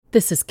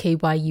This is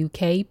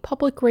KYUK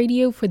Public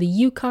Radio for the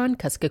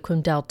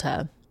Yukon-Kuskokwim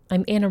Delta.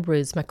 I'm Anna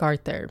Rose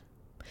MacArthur.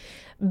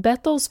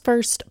 Bethel's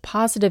first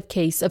positive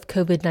case of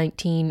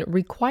COVID-19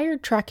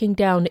 required tracking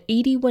down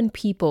 81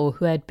 people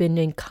who had been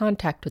in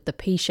contact with the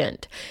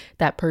patient.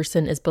 That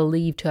person is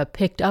believed to have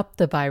picked up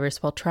the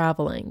virus while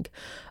traveling.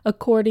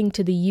 According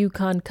to the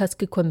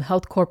Yukon-Kuskokwim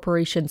Health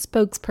Corporation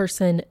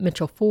spokesperson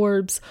Mitchell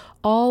Forbes,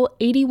 all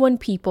 81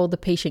 people the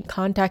patient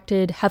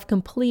contacted have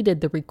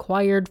completed the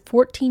required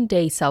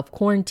 14-day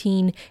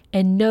self-quarantine,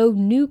 and no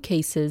new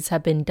cases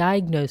have been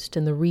diagnosed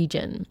in the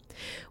region.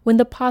 When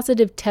the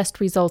positive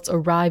test results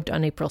arrived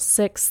on April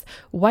 6th,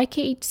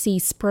 YKHC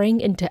sprang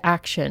into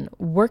action,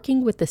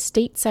 working with the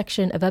state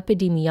section of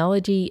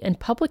epidemiology and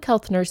public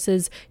health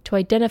nurses to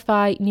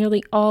identify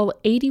nearly all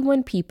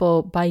 81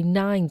 people by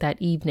 9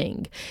 that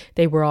evening.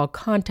 They were all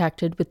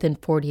contacted within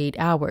 48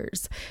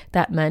 hours.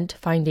 That meant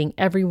finding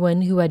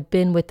everyone who had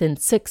been within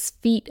 6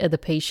 feet of the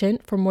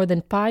patient for more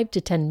than 5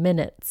 to 10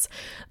 minutes.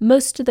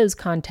 Most of those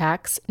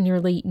contacts,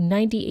 nearly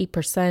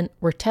 98%,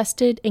 were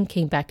tested and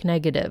came back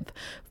negative.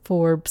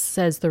 Forbes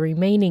says the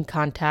remaining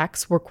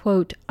contacts were,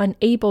 quote,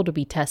 unable to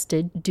be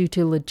tested due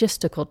to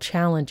logistical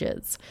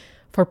challenges.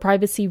 For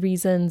privacy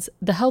reasons,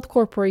 the health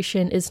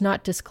corporation is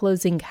not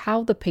disclosing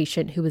how the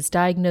patient who was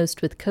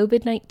diagnosed with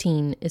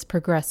COVID-19 is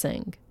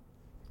progressing.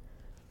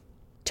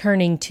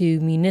 Turning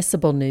to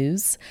municipal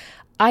news,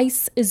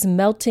 ice is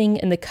melting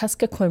in the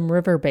Kuskokwim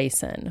River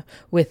Basin.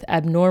 With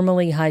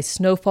abnormally high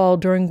snowfall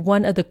during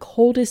one of the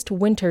coldest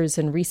winters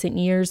in recent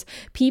years,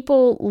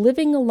 people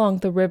living along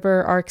the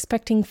river are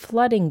expecting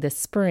flooding this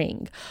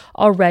spring.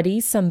 Already,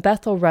 some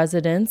Bethel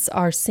residents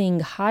are seeing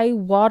high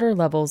water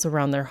levels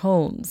around their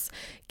homes.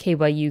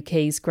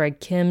 KYUK's Greg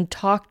Kim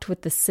talked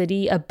with the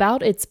city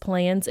about its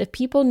plans if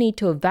people need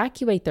to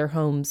evacuate their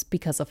homes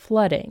because of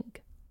flooding.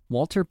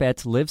 Walter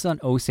Betts lives on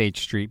Osage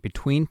Street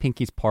between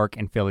Pinky's Park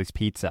and Philly's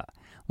Pizza.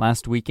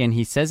 Last weekend,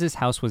 he says his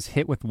house was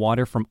hit with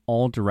water from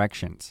all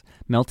directions.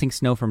 Melting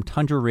snow from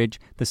Tundra Ridge,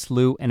 the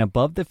slough, and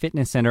above the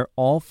fitness center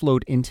all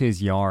flowed into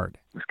his yard.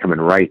 It was coming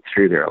right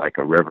through there like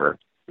a river.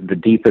 The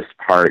deepest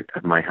part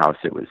of my house,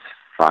 it was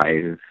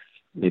 5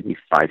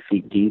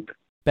 feet deep.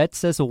 Betts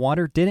says the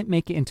water didn't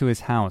make it into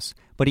his house,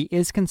 but he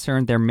is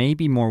concerned there may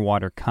be more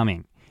water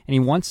coming, and he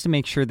wants to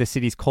make sure the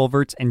city's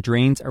culverts and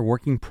drains are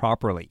working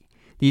properly.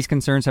 These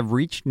concerns have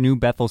reached new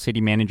Bethel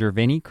City Manager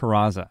Vinny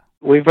Carrazza.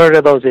 We've heard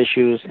of those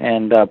issues,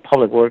 and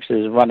Public Works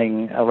is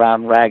running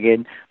around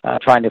ragged,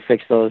 trying to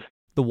fix those.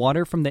 The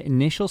water from the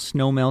initial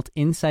snowmelt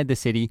inside the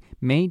city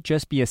may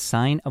just be a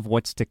sign of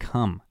what's to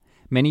come.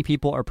 Many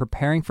people are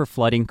preparing for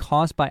flooding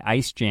caused by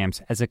ice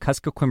jams as the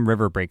Kuskokwim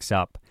River breaks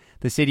up.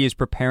 The city is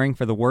preparing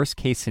for the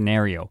worst-case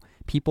scenario,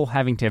 people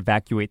having to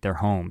evacuate their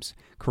homes.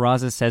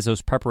 Carrazza says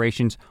those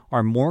preparations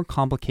are more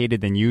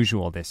complicated than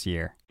usual this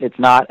year. It's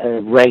not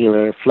a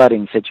regular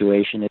flooding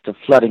situation. It's a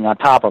flooding on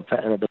top of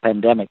the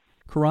pandemic.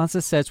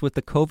 Carrazza says with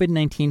the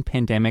COVID-19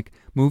 pandemic,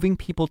 moving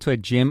people to a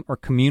gym or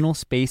communal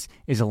space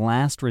is a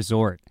last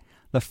resort.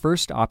 The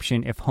first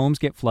option if homes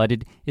get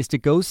flooded is to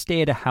go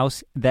stay at a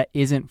house that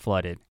isn't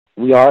flooded.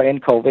 We are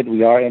in COVID.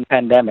 We are in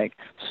pandemic.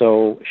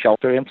 So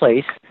shelter in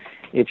place.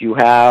 If you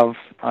have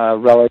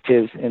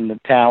relatives in the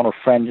town or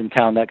friends in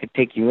town that could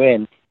take you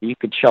in, you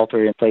could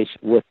shelter in place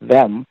with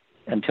them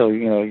until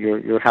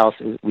your house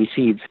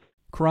recedes.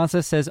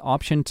 Carrazza says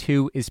option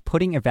 2 is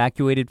putting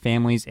evacuated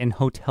families in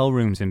hotel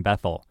rooms in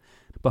Bethel.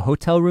 But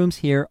hotel rooms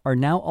here are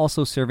now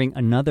also serving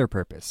another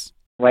purpose.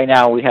 Right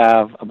now we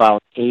have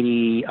about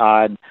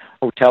 80-odd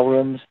hotel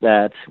rooms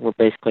that we're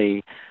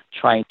basically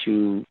trying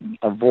to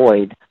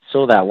avoid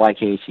so that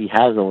YKHC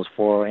has those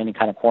for any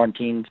kind of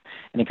quarantines,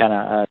 any kind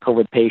of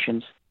COVID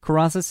patients.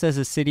 Carrazza says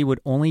the city would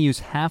only use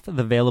half of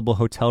the available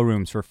hotel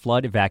rooms for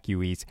flood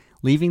evacuees,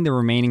 leaving the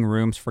remaining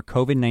rooms for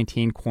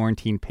COVID-19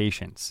 quarantine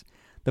patients.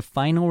 The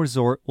final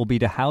resort will be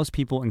to house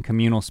people in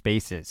communal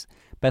spaces.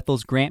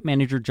 Bethel's grant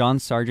manager John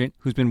Sargent,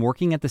 who's been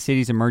working at the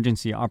city's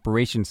Emergency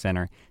Operations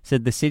Center,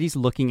 said the city's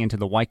looking into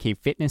the YK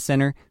Fitness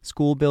Center,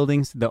 school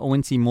buildings, the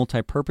ONC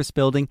Multipurpose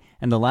Building,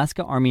 and the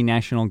Alaska Army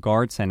National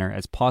Guard Center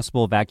as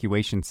possible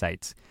evacuation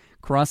sites.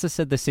 Carrazza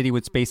said the city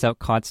would space out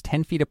cots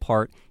 10 feet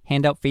apart,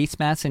 hand out face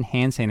masks and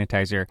hand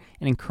sanitizer,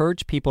 and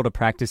encourage people to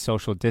practice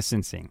social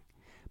distancing.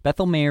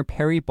 Bethel Mayor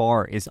Perry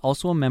Barr is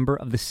also a member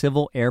of the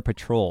Civil Air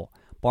Patrol.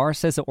 Barr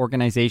says the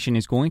organization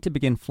is going to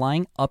begin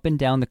flying up and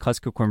down the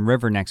Kuskokwim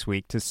River next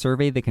week to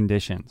survey the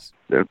conditions.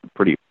 There's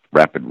pretty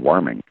rapid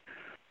warming.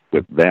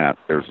 With that,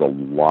 there's a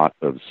lot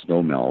of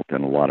snowmelt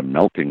and a lot of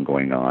melting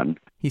going on.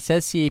 He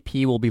says CAP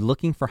will be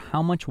looking for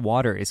how much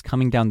water is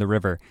coming down the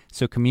river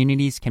so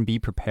communities can be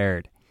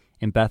prepared.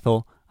 In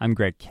Bethel, I'm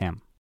Greg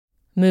Kim.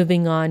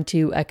 Moving on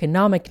to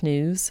economic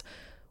news.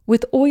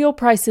 With oil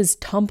prices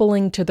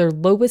tumbling to their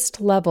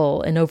lowest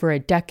level in over a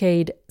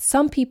decade,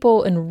 some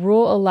people in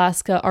rural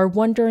Alaska are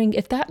wondering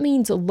if that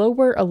means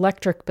lower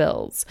electric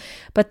bills.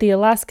 But the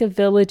Alaska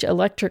Village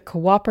Electric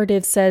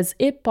Cooperative says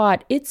it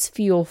bought its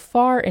fuel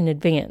far in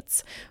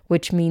advance,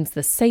 which means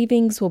the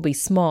savings will be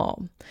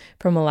small.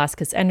 From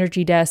Alaska's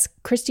Energy Desk,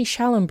 Christy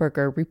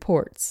Schallenberger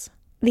reports.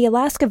 The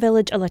Alaska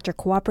Village Electric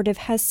Cooperative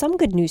has some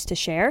good news to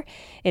share.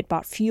 It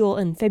bought fuel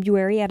in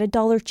February at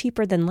 $1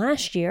 cheaper than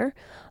last year.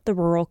 The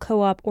rural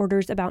co-op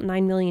orders about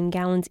 9 million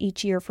gallons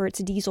each year for its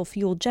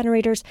diesel-fueled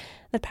generators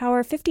that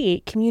power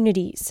 58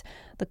 communities.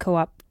 The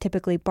co-op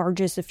typically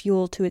barges the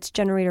fuel to its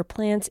generator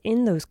plants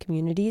in those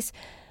communities.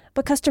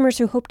 But customers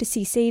who hope to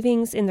see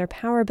savings in their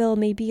power bill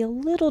may be a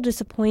little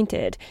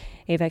disappointed.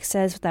 AVEC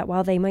says that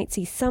while they might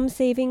see some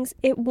savings,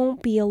 it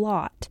won't be a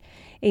lot.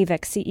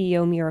 AVEC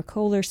CEO Mira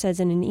Kohler says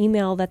in an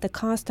email that the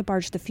cost to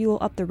barge the fuel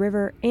up the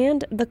river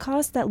and the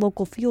cost that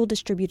local fuel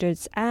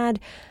distributors add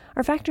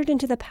are factored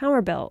into the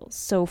power bill.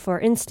 So, for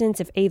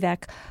instance, if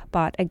AVEC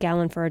bought a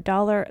gallon for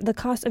 $1, the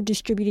cost of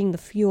distributing the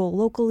fuel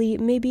locally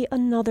may be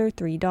another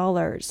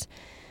 $3.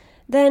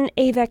 Then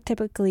AVEC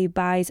typically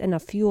buys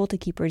enough fuel to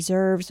keep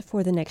reserves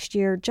for the next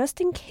year just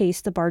in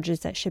case the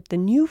barges that ship the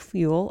new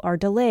fuel are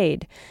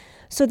delayed.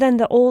 So then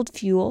the old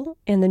fuel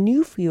and the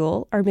new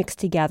fuel are mixed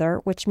together,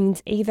 which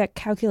means AVEC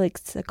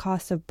calculates the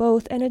cost of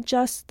both and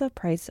adjusts the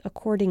price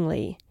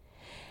accordingly.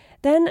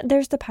 Then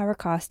there's the power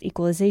cost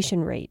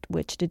equalization rate,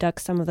 which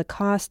deducts some of the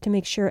cost to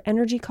make sure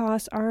energy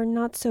costs are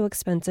not so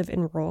expensive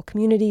in rural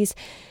communities,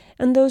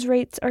 and those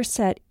rates are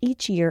set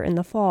each year in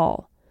the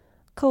fall.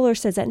 Kohler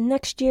says that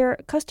next year,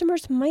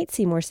 customers might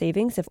see more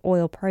savings if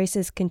oil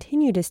prices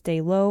continue to stay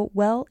low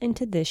well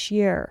into this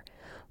year.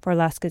 For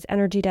Alaska's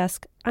Energy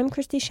Desk, I'm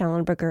Christy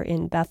Schallenberger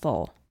in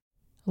Bethel.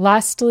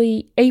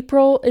 Lastly,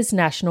 April is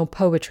National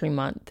Poetry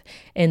Month.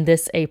 And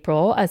this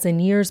April, as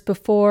in years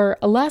before,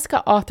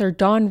 Alaska author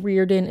Dawn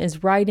Reardon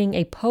is writing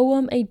a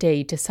poem a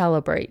day to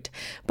celebrate.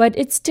 But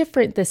it's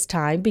different this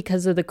time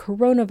because of the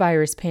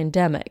coronavirus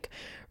pandemic.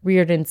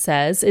 Reardon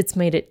says it's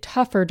made it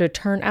tougher to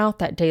turn out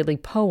that daily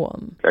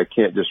poem. I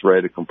can't just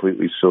write a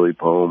completely silly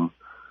poem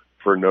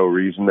for no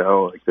reason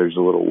now. Like, there's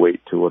a little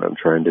weight to what I'm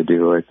trying to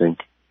do, I think.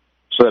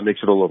 So that makes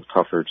it a little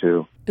tougher,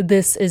 too.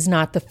 This is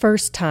not the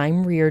first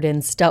time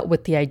Reardon's dealt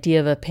with the idea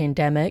of a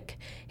pandemic.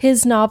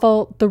 His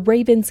novel, The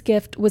Raven's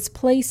Gift, was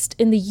placed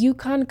in the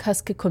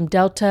Yukon-Kuskokwim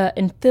Delta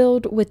and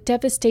filled with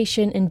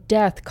devastation and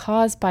death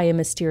caused by a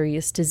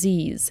mysterious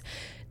disease.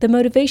 The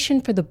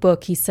motivation for the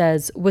book, he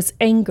says, was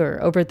anger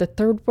over the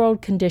third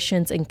world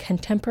conditions in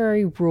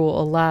contemporary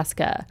rural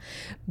Alaska.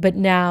 But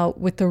now,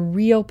 with the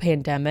real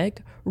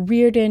pandemic,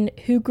 Reardon,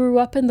 who grew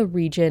up in the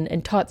region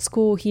and taught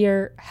school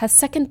here, has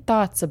second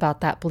thoughts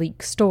about that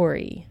bleak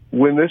story.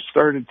 When this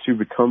started to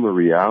become a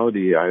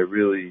reality, I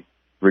really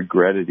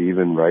regretted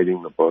even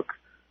writing the book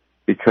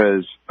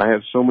because I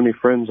have so many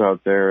friends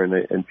out there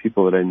and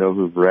people that I know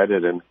who've read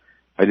it, and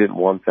I didn't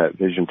want that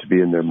vision to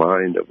be in their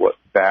mind of what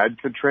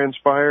bad could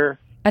transpire.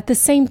 At the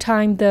same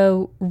time,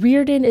 though,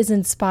 Reardon is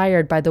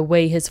inspired by the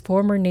way his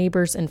former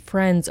neighbors and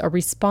friends are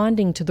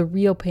responding to the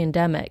real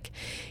pandemic.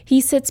 He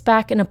sits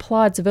back and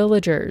applauds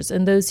villagers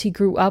and those he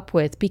grew up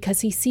with because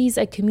he sees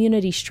a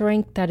community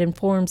strength that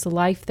informs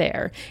life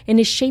there and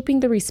is shaping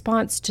the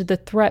response to the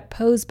threat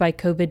posed by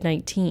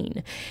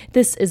COVID-19.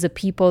 This is a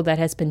people that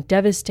has been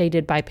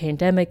devastated by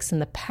pandemics in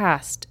the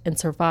past and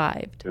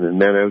survived. And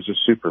man, I was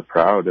just super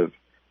proud to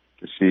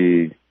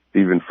see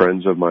even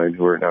friends of mine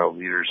who are now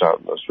leaders out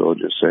in those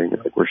villages saying,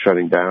 like, we're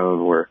shutting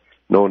down, where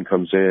no one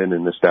comes in,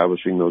 and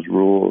establishing those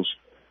rules.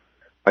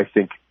 I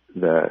think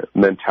the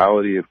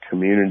mentality of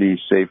community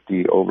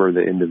safety over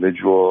the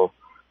individual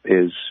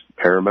is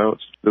paramount.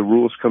 The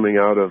rules coming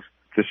out of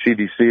the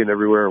CDC and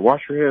everywhere,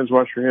 wash your hands.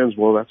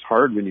 Well, that's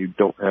hard when you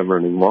don't have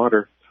running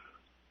water.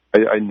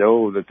 I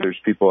know that there's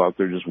people out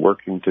there just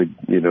working to,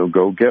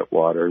 go get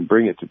water and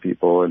bring it to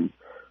people, and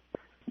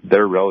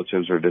their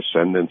relatives are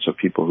descendants of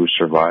people who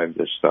survived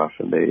this stuff,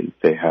 and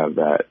they have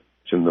that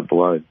in the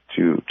blood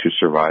to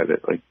survive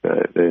it, like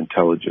the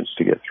intelligence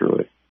to get through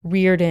it.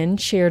 Reardon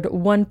shared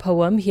one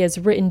poem he has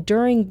written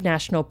during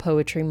National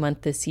Poetry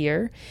Month this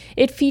year.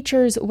 It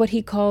features what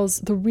he calls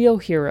the real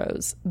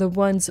heroes, the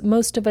ones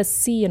most of us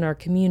see in our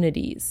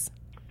communities.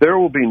 There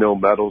will be no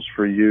medals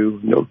for you,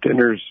 no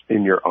dinners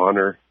in your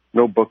honor,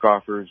 no book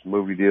offers,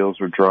 movie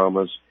deals, or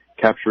dramas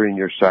capturing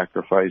your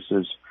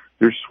sacrifices,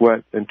 your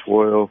sweat and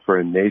toil for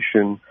a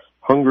nation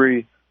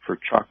hungry for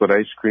chocolate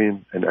ice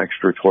cream and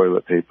extra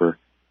toilet paper.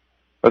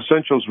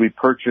 Essentials we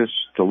purchase,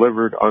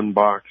 delivered,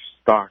 unboxed,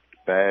 stocked,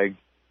 bagged.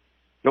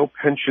 No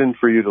pension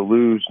for you to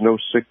lose, no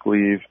sick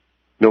leave,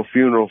 no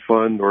funeral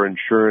fund or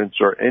insurance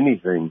or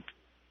anything.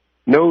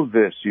 Know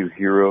this, you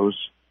heroes.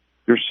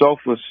 Your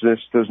selflessness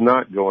does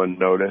not go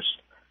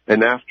unnoticed,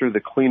 and after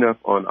the cleanup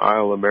on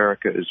Isle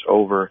America is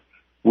over,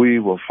 we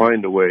will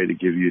find a way to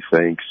give you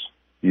thanks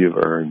you've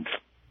earned.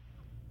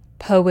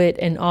 Poet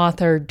and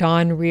author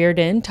Dawn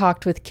Reardon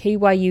talked with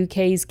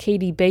KYUK's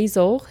Katie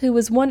Basil, who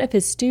was one of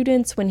his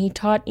students when he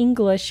taught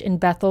English in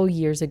Bethel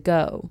years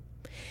ago.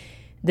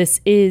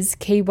 This is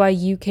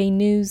KYUK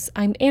News.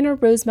 I'm Anna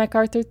Rose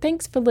MacArthur.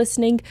 Thanks for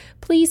listening.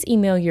 Please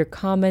email your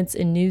comments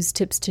and news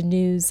tips to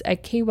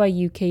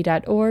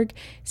news@kyuk.org.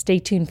 Stay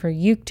tuned for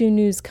Yukdu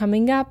News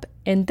coming up,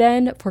 and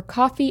then for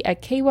coffee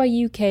at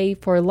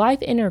KYUK for a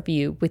live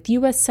interview with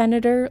U.S.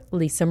 Senator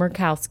Lisa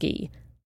Murkowski.